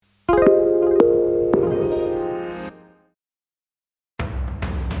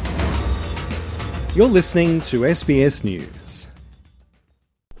You're listening to SBS News.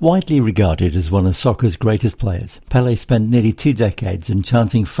 Widely regarded as one of soccer's greatest players, Pelé spent nearly 2 decades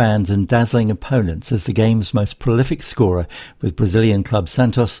enchanting fans and dazzling opponents as the game's most prolific scorer with Brazilian club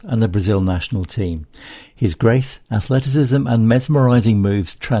Santos and the Brazil national team. His grace, athleticism and mesmerising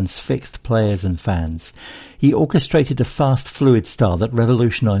moves transfixed players and fans. He orchestrated a fast, fluid style that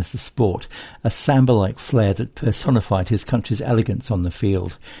revolutionised the sport, a samba-like flair that personified his country's elegance on the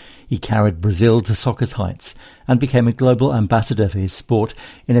field. He carried Brazil to soccer's heights and became a global ambassador for his sport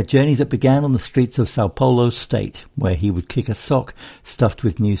in a journey that began on the streets of Sao Paulo's state, where he would kick a sock stuffed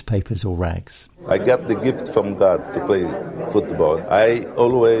with newspapers or rags. I got the gift from God to play football. I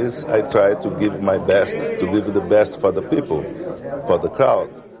try to give my best, to give the best for the people, for the crowd.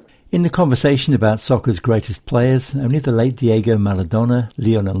 In the conversation about soccer's greatest players, only the late Diego Maradona,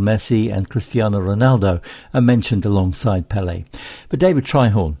 Lionel Messi and Cristiano Ronaldo are mentioned alongside Pelé. But David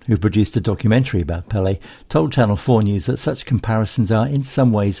Tryhorn, who produced a documentary about Pelé, told Channel 4 News that such comparisons are in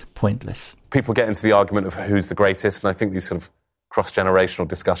some ways pointless. People get into the argument of who's the greatest, and I think these sort of cross-generational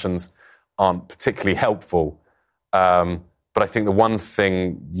discussions aren't particularly helpful. But I think the one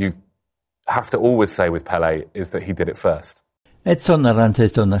thing you have to always say with Pelé is that he did it first. Edson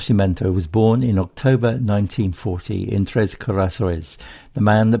Arantes do Nascimento was born in October 1940 in Três Corações. The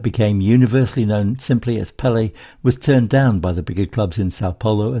man that became universally known simply as Pelé was turned down by the bigger clubs in Sao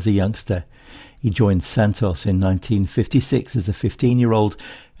Paulo as a youngster. He joined Santos in 1956 as a 15-year-old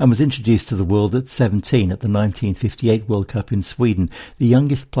and was introduced to the world at 17 at the 1958 World Cup in Sweden, the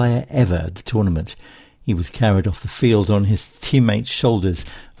youngest player ever at the tournament. He was carried off the field on his teammates' shoulders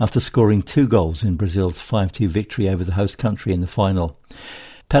after scoring 2 goals in Brazil's 5-2 victory over the host country in the final.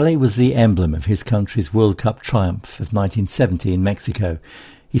 Pelé was the emblem of his country's World Cup triumph of 1970 in Mexico.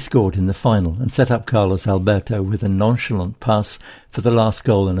 He scored in the final and set up Carlos Alberto with a nonchalant pass for the last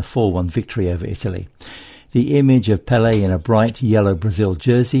goal in a 4-1 victory over Italy. The image of Pelé in a bright yellow Brazil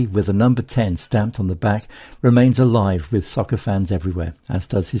jersey with the number 10 stamped on the back remains alive with soccer fans everywhere, as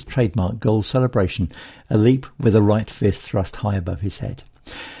does his trademark goal celebration, a leap with a right fist thrust high above his head.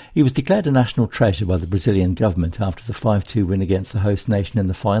 He was declared a national treasure by the Brazilian government after the 5-2 win against the host nation in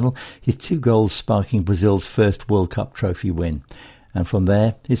the final, his 2 goals sparking Brazil's first World Cup trophy win. And from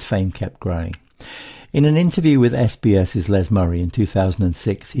there, his fame kept growing. In an interview with SBS's Les Murray in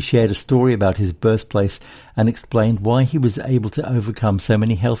 2006, he shared a story about his birthplace and explained why he was able to overcome so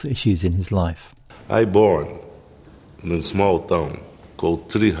many health issues in his life. I born in a small town called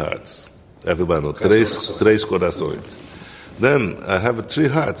Três Hearts. Everybody knows, Três Corações. Then I have 3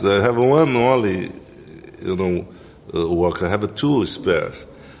 hearts. I have one only, work. I have 2 spares.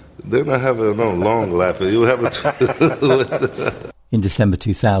 Then I have a long life. You have In December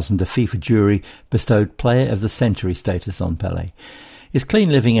 2000, a FIFA jury bestowed Player of the Century status on Pelé. His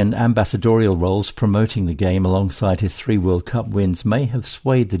clean living and ambassadorial roles promoting the game alongside his 3 World Cup wins may have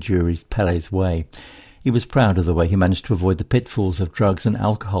swayed the jury's Pelé's way. He was proud of the way he managed to avoid the pitfalls of drugs and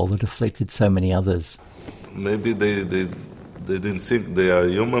alcohol that afflicted so many others. Maybe they didn't think they are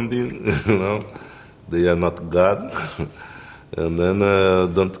human beings, They are not God. And then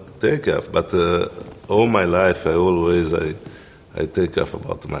don't take care. But all my life, I take care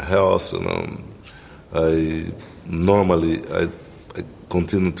about my health. I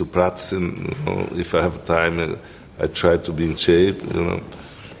continue to practice. If I have time, I try to be in shape.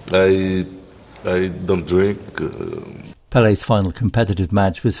 I don't drink. Pelé's final competitive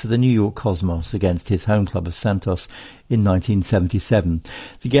match was for the New York Cosmos against his home club of Santos in 1977.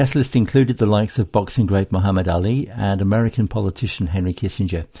 The guest list included the likes of boxing great Muhammad Ali and American politician Henry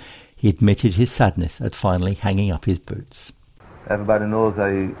Kissinger. He admitted his sadness at finally hanging up his boots. Everybody knows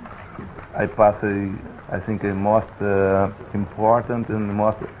I pass I think the most important and the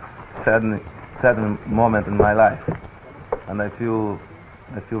most sad moment in my life, and I feel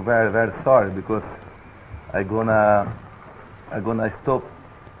very, very sorry because I'm gonna stop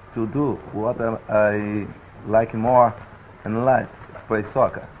to do what I like more in life, play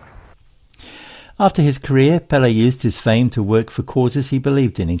soccer. After his career, Pelé used his fame to work for causes he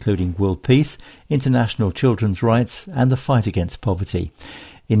believed in, including world peace, international children's rights and the fight against poverty.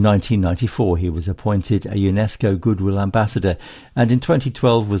 In 1994, he was appointed a UNESCO Goodwill Ambassador and in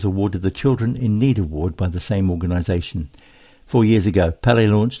 2012 was awarded the Children in Need Award by the same organisation. 4 years ago, Pelé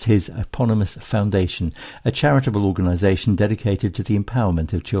launched his eponymous foundation, a charitable organisation dedicated to the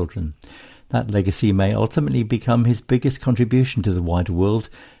empowerment of children. That legacy may ultimately become his biggest contribution to the wider world,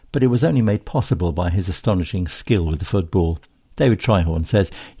 but it was only made possible by his astonishing skill with the football. David Tryhorn says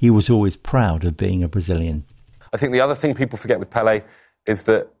he was always proud of being a Brazilian. I think the other thing people forget with Pelé is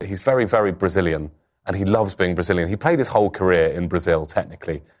that he's very, very Brazilian. and he loves being Brazilian. He played his whole career in Brazil,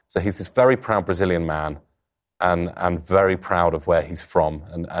 technically. So he's this very proud Brazilian man and very proud of where he's from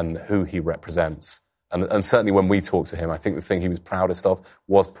and who he represents. And certainly when we talked to him, I think the thing he was proudest of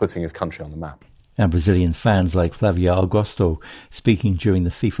was putting his country on the map. And Brazilian fans like Flavia Augusto, speaking during the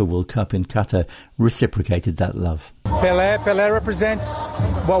FIFA World Cup in Qatar, reciprocated that love. Pelé represents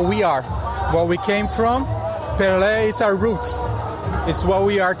what we are, what we came from. Pelé is our roots. It's what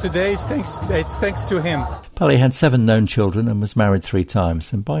we are today. It's thanks to him. Pelé had 7 known children and was married 3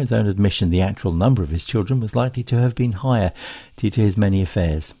 times, and by his own admission, the actual number of his children was likely to have been higher due to his many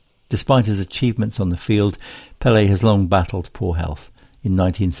affairs. Despite his achievements on the field, Pelé has long battled poor health. In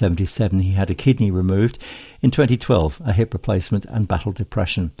 1977, he had a kidney removed. In 2012, a hip replacement and battled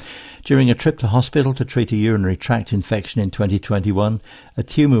depression. During a trip to hospital to treat a urinary tract infection in 2021, a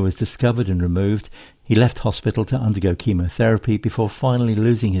tumour was discovered and removed. He left hospital to undergo chemotherapy before finally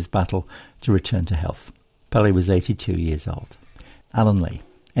losing his battle to return to health. Pelé was 82 years old. Alan Lee,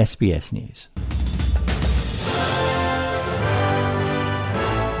 SBS News.